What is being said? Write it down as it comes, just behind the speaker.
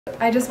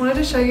I just wanted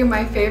to show you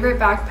my favorite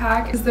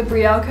backpack is the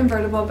Brielle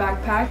Convertible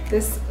Backpack.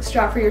 This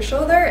strap for your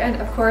shoulder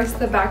and of course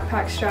the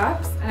backpack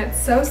straps. And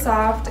it's so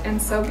soft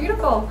and so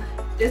beautiful.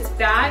 This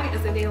bag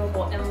is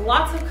available in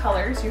lots of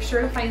colors. You're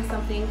sure to find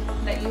something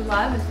that you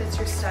love and fits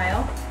your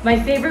style.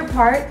 My favorite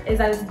part is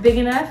that it's big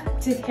enough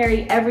to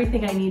carry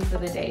everything I need for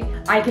the day.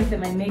 I can fit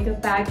my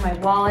makeup bag, my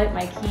wallet,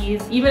 my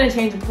keys, even a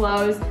change of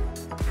clothes.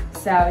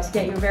 So to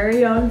get your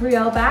very own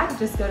Brielle bag,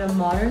 just go to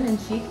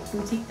modern+chic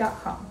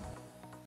boutique.com.